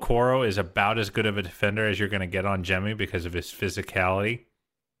Okoro is about as good of a defender as you're going to get on Jemmy because of his physicality.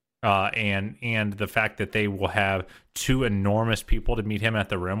 And the fact that they will have 2 enormous people to meet him at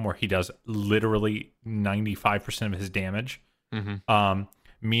the rim where he does literally 95% of his damage. Mm-hmm.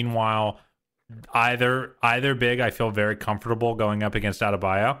 Meanwhile, either big, I feel very comfortable going up against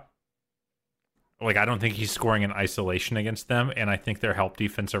Adebayo. Like, I don't think he's scoring in isolation against them, and I think their help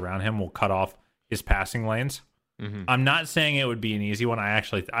defense around him will cut off his passing lanes. Mm-hmm. I'm not saying it would be an easy one.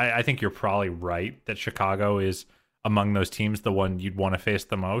 I think you're probably right that Chicago is, among those teams, the one you'd want to face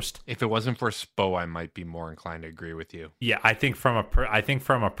the most. If it wasn't for Spo, I might be more inclined to agree with you. Yeah, I think from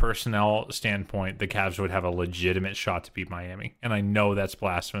a personnel standpoint, the Cavs would have a legitimate shot to beat Miami, and I know that's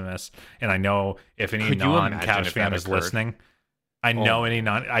blasphemous. And I know if any non-Cavs fan is listening,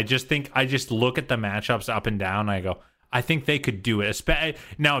 I just look at the matchups up and down. And I go, I think they could do it.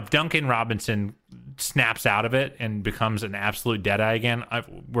 Now, if Duncan Robinson snaps out of it and becomes an absolute deadeye again,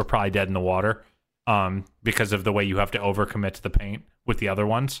 we're probably dead in the water. Because of the way you have to overcommit to the paint with the other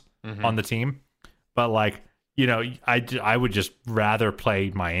ones on the team. But, like, you know, I would just rather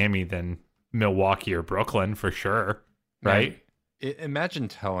play Miami than Milwaukee or Brooklyn for sure, right? Imagine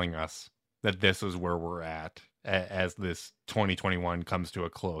telling us that this is where we're at as this 2021 comes to a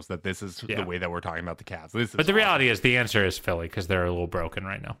close, that this is the way that we're talking about the Cavs. But the reality is the answer is Philly because they're a little broken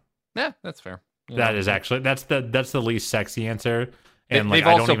right now. Yeah, that's fair. Is actually that's the least sexy answer. And like, they've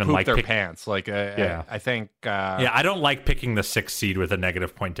I also don't even pooped like their pants. Like, I think. I don't like picking the 6th seed with a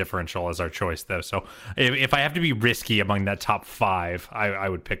negative point differential as our choice, though. So if I have to be risky among that top 5, I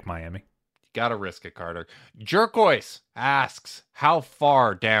would pick Miami. Gotta risk it, Carter. Jerkois asks, how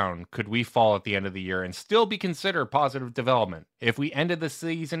far down could we fall at the end of the year and still be considered positive development? If we ended the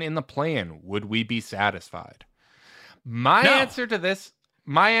season in the play-in, would we be satisfied? My answer to this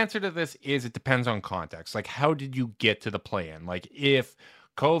is it depends on context. Like, how did you get to the play-in? Like, if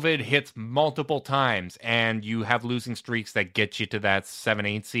COVID hits multiple times and you have losing streaks that get you to that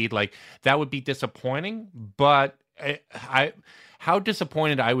 7-8 seed, like, that would be disappointing. But how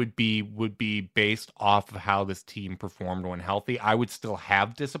disappointed I would be based off of how this team performed when healthy. I would still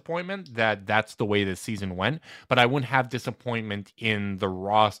have disappointment that that's the way this season went, but I wouldn't have disappointment in the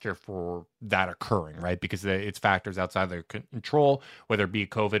roster for that occurring, right? Because it's factors outside their control, whether it be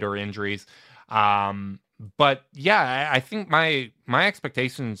COVID or injuries. But yeah, I think my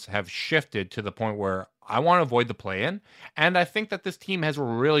expectations have shifted to the point where I want to avoid the play-in, and I think that this team has a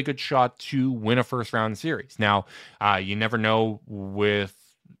really good shot to win a first-round series. Now, you never know with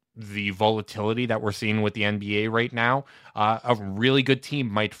the volatility that we're seeing with the NBA right now. A really good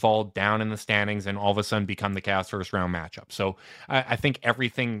team might fall down in the standings and all of a sudden become the Cavs' first-round matchup. So I think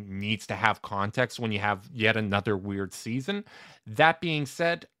everything needs to have context when you have yet another weird season. That being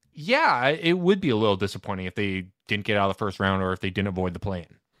said, yeah, it would be a little disappointing if they didn't get out of the first round or if they didn't avoid the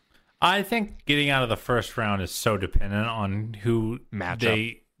play-in. I think getting out of the first round is so dependent on who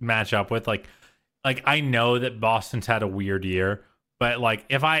they match up with. Like I know that Boston's had a weird year, but like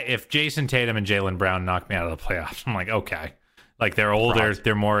if Jason Tatum and Jaylen Brown knock me out of the playoffs, I'm like, okay. Like, they're older, frauds.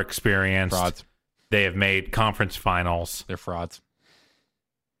 They're more experienced. Frauds. They have made conference finals. They're frauds.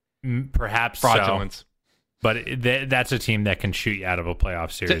 Perhaps fraudulence. So. But that's a team that can shoot you out of a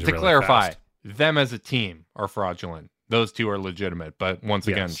playoff series. To really clarify, fast. them as a team are fraudulent. Those two are legitimate, but once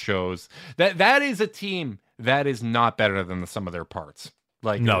again shows that is a team that is not better than the sum of their parts.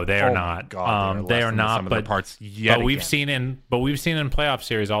 Like, no, they are oh not. God, they are not. Some of their parts yet but we've again. seen in playoff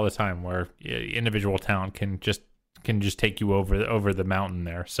series all the time where individual talent can just take you over the mountain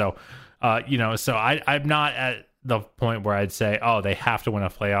there. So, so I'm not at the point where I'd say, oh, they have to win a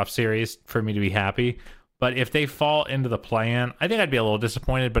playoff series for me to be happy. But if they fall into the play-in, I think I'd be a little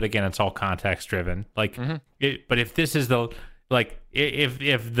disappointed. But again, it's all context driven. Like, but if this is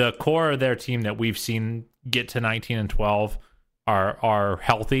if the core of their team that we've seen get to 19 and 12 are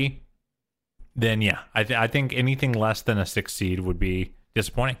healthy, then yeah, I think anything less than a 6 seed would be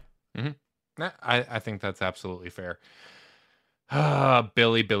disappointing. I think that's absolutely fair.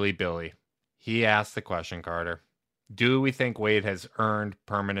 Billy. He asked the question, Carter. Do we think Wade has earned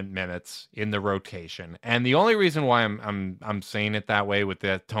permanent minutes in the rotation? And the only reason why I'm saying it that way with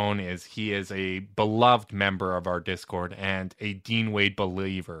that tone is he is a beloved member of our Discord and a Dean Wade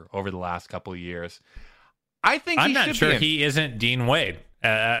believer over the last couple of years. I think I'm not sure he isn't Dean Wade.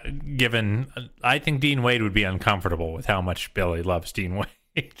 Given, I think Dean Wade would be uncomfortable with how much Billy loves Dean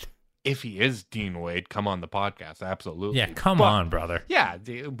Wade. If he is Dean Wade, come on the podcast, absolutely. Yeah, come on, brother. Yeah,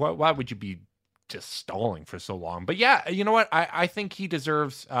 why would you be just stalling for so long? But yeah, you know what? I think he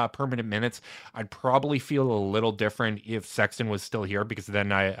deserves permanent minutes. I'd probably feel a little different if Sexton was still here, because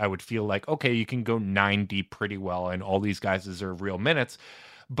then I would feel like, okay, you can go 9 deep pretty well, and all these guys deserve real minutes.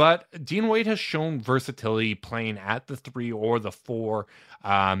 But Dean Wade has shown versatility playing at the 3 or the 4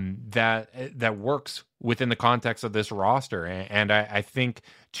 that works within the context of this roster. And I think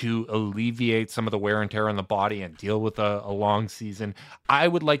to alleviate some of the wear and tear on the body and deal with a long season, I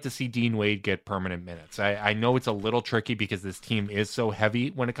would like to see Dean Wade get permanent minutes. I know it's a little tricky because this team is so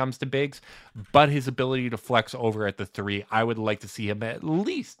heavy when it comes to bigs, but his ability to flex over at the 3, I would like to see him at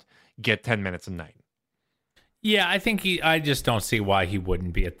least get 10 minutes a night. Yeah, I just don't see why he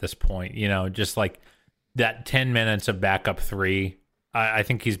wouldn't be at this point. Just like that 10 minutes of backup 3. I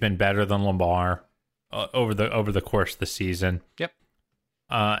think he's been better than Lamar over the course of the season. Yep.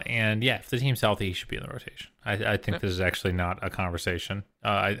 And yeah, if the team's healthy, he should be in the rotation. I think this is actually not a conversation.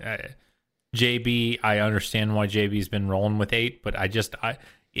 JB, I understand why JB's been rolling with 8, but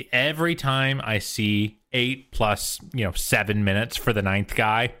every time I see 8 plus 7 minutes for the 9th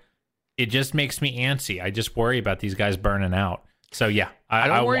guy, it just makes me antsy. I just worry about these guys burning out. So yeah,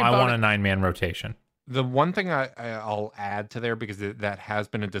 I want a 9-man rotation. The one thing I'll add to there, because that has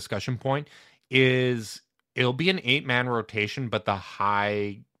been a discussion point, is it'll be an 8-man rotation, but the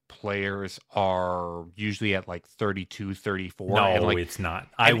high players are usually at like 32, 34. No, it's not.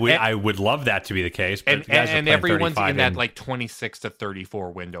 I would love that to be the case, but and everyone's in that like 26 to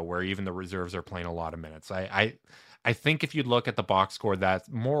 34 window where even the reserves are playing a lot of minutes. I think if you look at the box score, that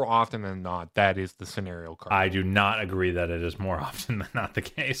more often than not, that is the scenario card. I do not agree that it is more often than not the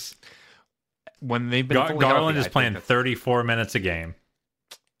case. When they've been Garland is playing 34 minutes a game.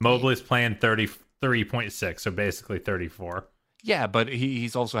 Mobley's playing 33.6, so basically 34. Yeah, but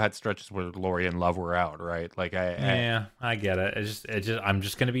he's also had stretches where Laurie and Love were out, right? Like I get it. It's just I'm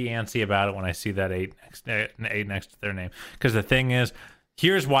just gonna be antsy about it when I see that 8 next to their name. Because the thing is,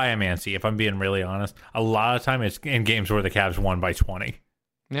 here's why I'm antsy, if I'm being really honest. A lot of time it's in games where the Cavs won by 20.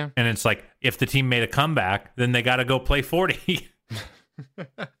 Yeah. And it's like, if the team made a comeback, then they got to go play 40.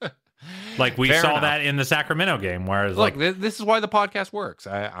 Like we saw that in the Sacramento game. Whereas, look, this is why the podcast works.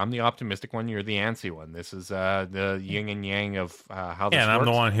 I'm the optimistic one. You're the antsy one. This is the yin and yang of how this works. And I'm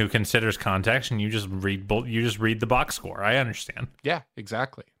the one who considers context, and you just read the box score. I understand. Yeah,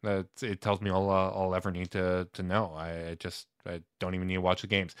 exactly. It tells me all I'll ever need to know. I don't even need to watch the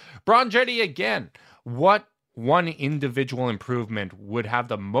games. Bron Jetty again. What one individual improvement would have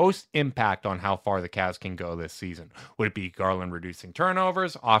the most impact on how far the Cavs can go this season? Would it be Garland reducing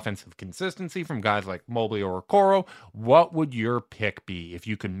turnovers, offensive consistency from guys like Mobley or Okoro? What would your pick be if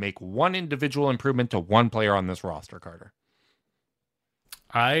you could make one individual improvement to one player on this roster, Carter?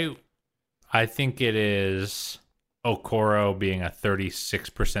 I think it is Okoro being a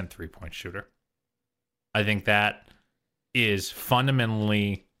 36% three-point shooter. I think that is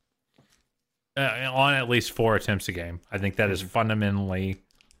fundamentally on at least 4 attempts a game. I think that is fundamentally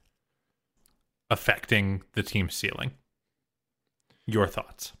affecting the team's ceiling. Your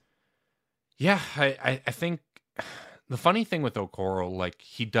thoughts? Yeah, I think the funny thing with Okoro, like,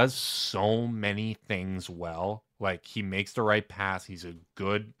 he does so many things well. Like, he makes the right pass. He's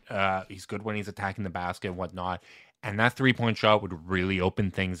good when he's attacking the basket and whatnot. And that 3-point shot would really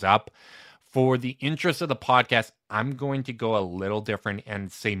open things up. For the interest of the podcast, I'm going to go a little different and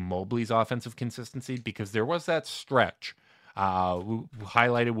say Mobley's offensive consistency, because there was that stretch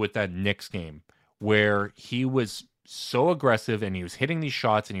highlighted with that Knicks game where he was so aggressive, and he was hitting these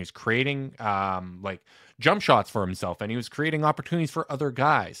shots, and he was creating like jump shots for himself, and he was creating opportunities for other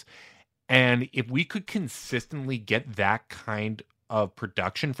guys. And if we could consistently get that kind of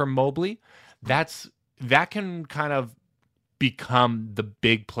production from Mobley, that can kind of become the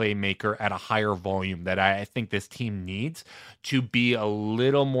big playmaker at a higher volume that I think this team needs to be a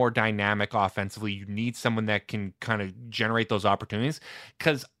little more dynamic offensively. You need someone that can kind of generate those opportunities,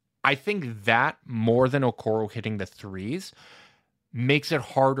 because I think that more than Okoro hitting the threes makes it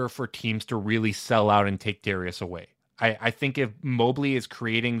harder for teams to really sell out and take Darius away. I think if Mobley is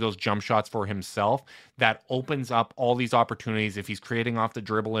creating those jump shots for himself, that opens up all these opportunities. If he's creating off the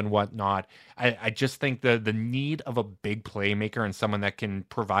dribble and whatnot, I just think the need of a big playmaker and someone that can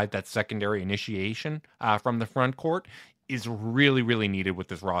provide that secondary initiation from the front court is really, really needed with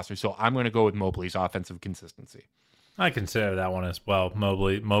this roster. So I'm going to go with Mobley's offensive consistency. I consider that one as well.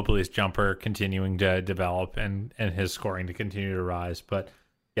 Mobley's jumper continuing to develop and his scoring to continue to rise. But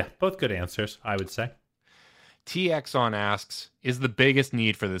yeah, both good answers, I would say. TX asks, is the biggest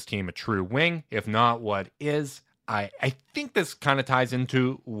need for this team a true wing? If not, what is? I think this kind of ties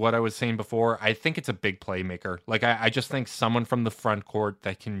into what I was saying before. I think it's a big playmaker. Like, I just think someone from the front court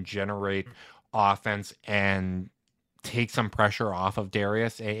that can generate offense and take some pressure off of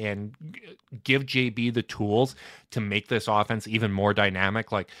Darius and give JB the tools to make this offense even more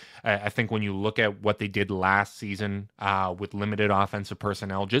dynamic. Like, I think when you look at what they did last season with limited offensive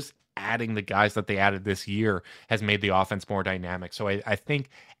personnel, just adding the guys that they added this year has made the offense more dynamic. So I think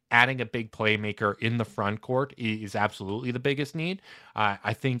adding a big playmaker in the front court is absolutely the biggest need.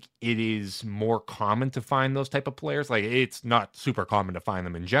 I think it is more common to find those type of players. Like, it's not super common to find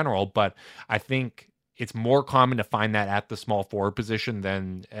them in general, but I think it's more common to find that at the small forward position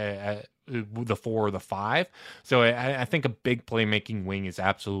than the 4 or the 5. So I think a big playmaking wing is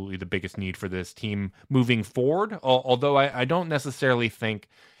absolutely the biggest need for this team moving forward. Although I don't necessarily think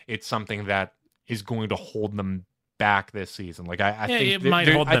it's something that is going to hold them back this season. Like, I think it might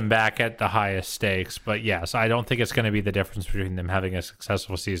hold them back at the highest stakes, but yes, I don't think it's going to be the difference between them having a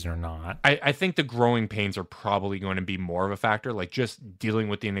successful season or not. I think the growing pains are probably going to be more of a factor, like just dealing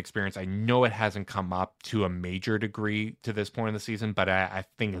with the inexperience. I know it hasn't come up to a major degree to this point in the season, but I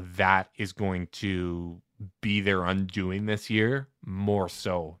think that is going to be their undoing this year more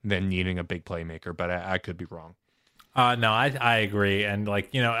so than needing a big playmaker, but I could be wrong. No, I agree. And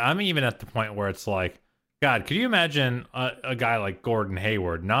like, I'm even at the point where it's like, God, could you imagine a guy like Gordon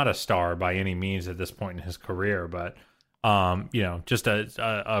Hayward, not a star by any means at this point in his career, but just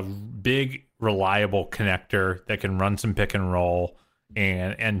a big, reliable connector that can run some pick and roll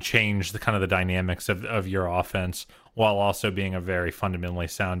and change the kind of the dynamics of your offense while also being a very fundamentally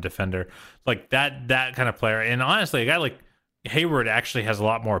sound defender. Like that kind of player. And honestly, a guy like Hayward actually has a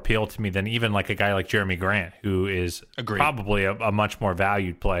lot more appeal to me than even like a guy like Jeremy Grant, who is probably a much more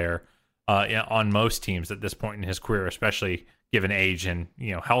valued player on most teams at this point in his career, especially given age and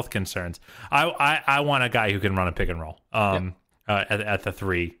health concerns. I want a guy who can run a pick and roll at the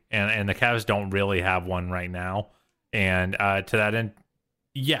 3, and the Cavs don't really have one right now. And to that end,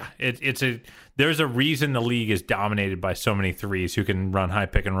 yeah, there's a reason the league is dominated by so many threes who can run high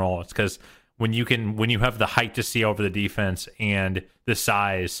pick and roll. It's because when you have the height to see over the defense and the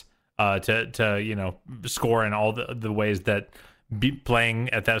size to score in all the ways that playing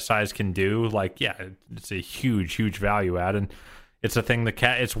at that size can do, like, yeah, it's a huge value add, and it's a thing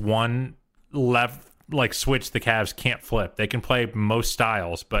it's one switch the Cavs can't flip. They can play most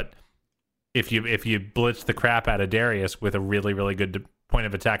styles, but if you blitz the crap out of Darius with a really, really good point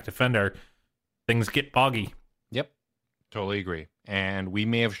of attack defender, things get boggy. Yep, totally agree. And we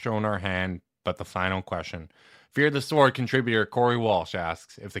may have shown our hand, but the final question. Fear the Sword contributor Corey Walsh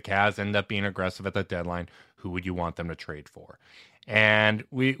asks, if the Cavs end up being aggressive at the deadline, who would you want them to trade for? And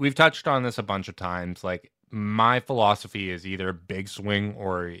we've touched on this a bunch of times. Like, my philosophy is either a big swing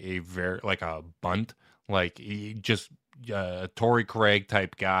or a bunt, like just a Torrey Craig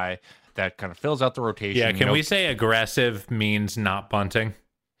type guy that kind of fills out the rotation. Yeah, can we say aggressive means not bunting?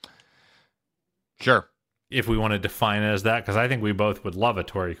 Sure. If we want to define it as that, because I think we both would love a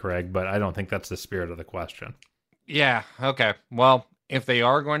Torrey Craig, but I don't think that's the spirit of the question. Yeah, okay. Well, if they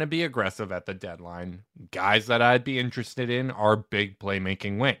are going to be aggressive at the deadline, guys that I'd be interested in are big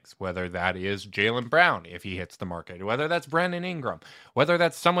playmaking wings, whether that is Jaylen Brown, if he hits the market, whether that's Brandon Ingram, whether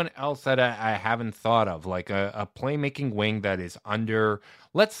that's someone else that I haven't thought of, like a playmaking wing that is under,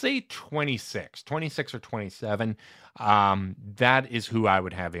 let's say 26 or 27. That is who I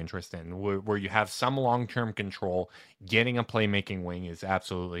would have interest in, where you have some long-term control. Getting a playmaking wing is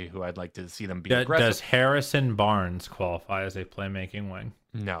absolutely who I'd like to see them be aggressive. Does Harrison Barnes qualify as a playmaking wing?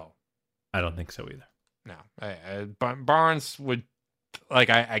 No. I don't think so either. Barnes would, like,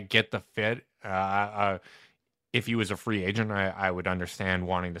 I get the fit. If he was a free agent, I would understand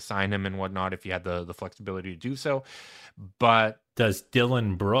wanting to sign him and whatnot if he had the flexibility to do so. But does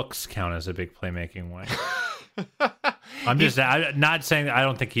Dylan Brooks count as a big playmaking wing? I'm not saying I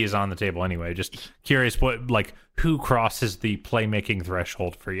don't think he is on the table anyway. Just curious who crosses the playmaking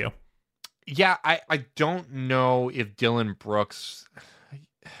threshold for you? Yeah, I don't know if Dylan Brooks.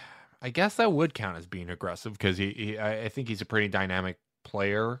 I guess that would count as being aggressive because I think he's a pretty dynamic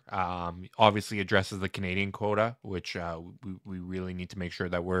player. Obviously addresses the Canadian quota, which we really need to make sure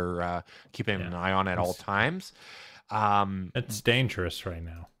that we're keeping an eye on at all times. It's dangerous right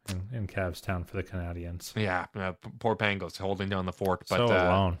now in Cavs town for the Canadians. Yeah, poor Pangos holding down the fort, but so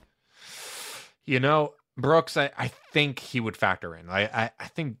alone. Brooks, I think he would factor in. I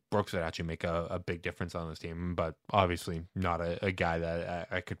think Brooks would actually make a big difference on this team, but obviously not a guy that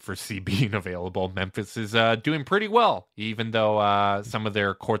I could foresee being available. Memphis is doing pretty well, even though some of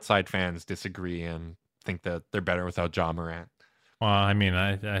their courtside fans disagree and think that they're better without Ja Morant. Well, I mean,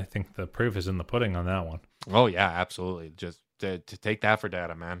 I think the proof is in the pudding on that one. Oh, yeah, absolutely. Just to take that for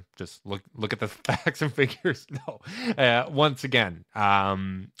data, man. Just look at the facts and figures. No. Once again,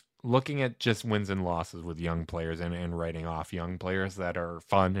 looking at just wins and losses with young players and writing off young players that are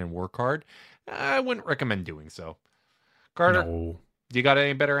fun and work hard, I wouldn't recommend doing so. Carter, do you got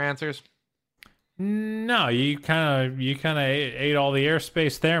any better answers? No, you kind of ate all the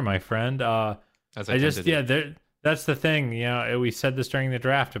airspace there, my friend. That's the thing. We said this during the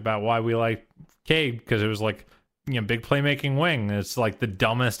draft about why we like Cade, because it was like, big playmaking wing. It's like the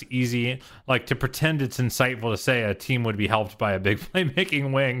dumbest, easy, like to pretend it's insightful to say a team would be helped by a big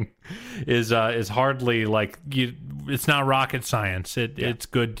playmaking wing is hardly like it's not rocket science. It's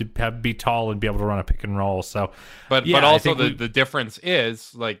good to be tall and be able to run a pick and roll. So, but also the difference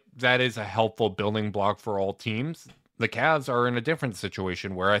is like that is a helpful building block for all teams. The Cavs are in a different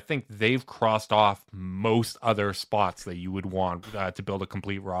situation where I think they've crossed off most other spots that you would want to build a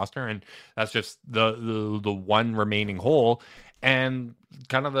complete roster, and that's just the one remaining hole and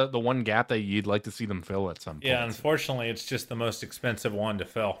kind of the one gap that you'd like to see them fill at some point. Yeah, unfortunately, it's just the most expensive one to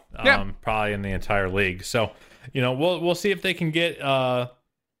fill, probably in the entire league. So, we'll see if they can get,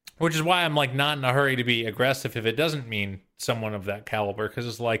 which is why I'm like not in a hurry to be aggressive if it doesn't mean someone of that caliber, because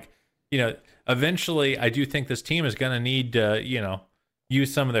it's like, eventually I do think this team is going to need to,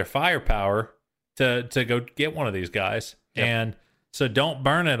 use some of their firepower to go get one of these guys. Yep. And so don't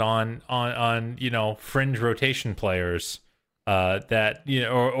burn it on fringe rotation players that,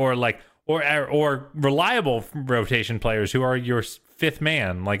 or reliable rotation players who are your fifth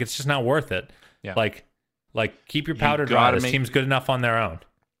man. Like, it's just not worth it. Yeah. Like keep your powder dry. This team's good enough on their own.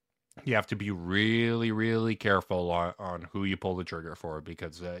 You have to be really, really careful on who you pull the trigger for,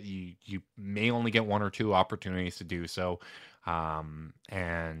 because you may only get one or two opportunities to do so.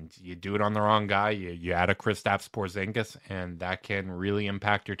 And you do it on the wrong guy, you add a Kristaps Porzingis, and that can really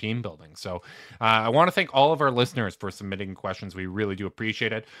impact your team building. So I want to thank all of our listeners for submitting questions. We really do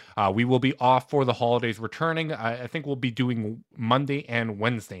appreciate it. We will be off for the holidays returning. I think we'll be doing Monday and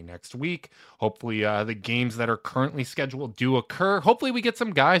Wednesday next week. Hopefully the games that are currently scheduled do occur. Hopefully we get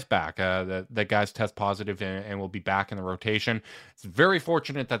some guys back, that guys test positive and will be back in the rotation. It's very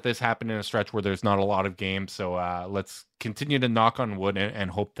fortunate that this happened in a stretch where there's not a lot of games. So let's continue to knock on wood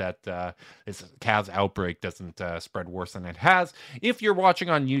and hope that this Cavs outbreak doesn't spread worse than it has. If you're watching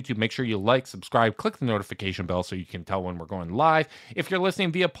on YouTube, make sure you like, subscribe, click the notification bell so you can tell when we're going live. If you're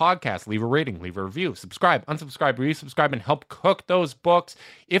listening via podcast, leave a rating, leave a review, subscribe, unsubscribe, resubscribe, and help cook those books.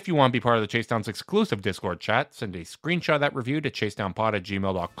 If you want to be part of the Chasedowns exclusive Discord chat, send a screenshot of that review to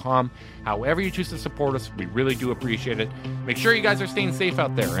chasedownpod@gmail.com. However you choose to support us, we really do appreciate it. Make sure you guys are staying safe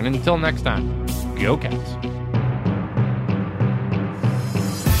out there, and until next time, go Cavs.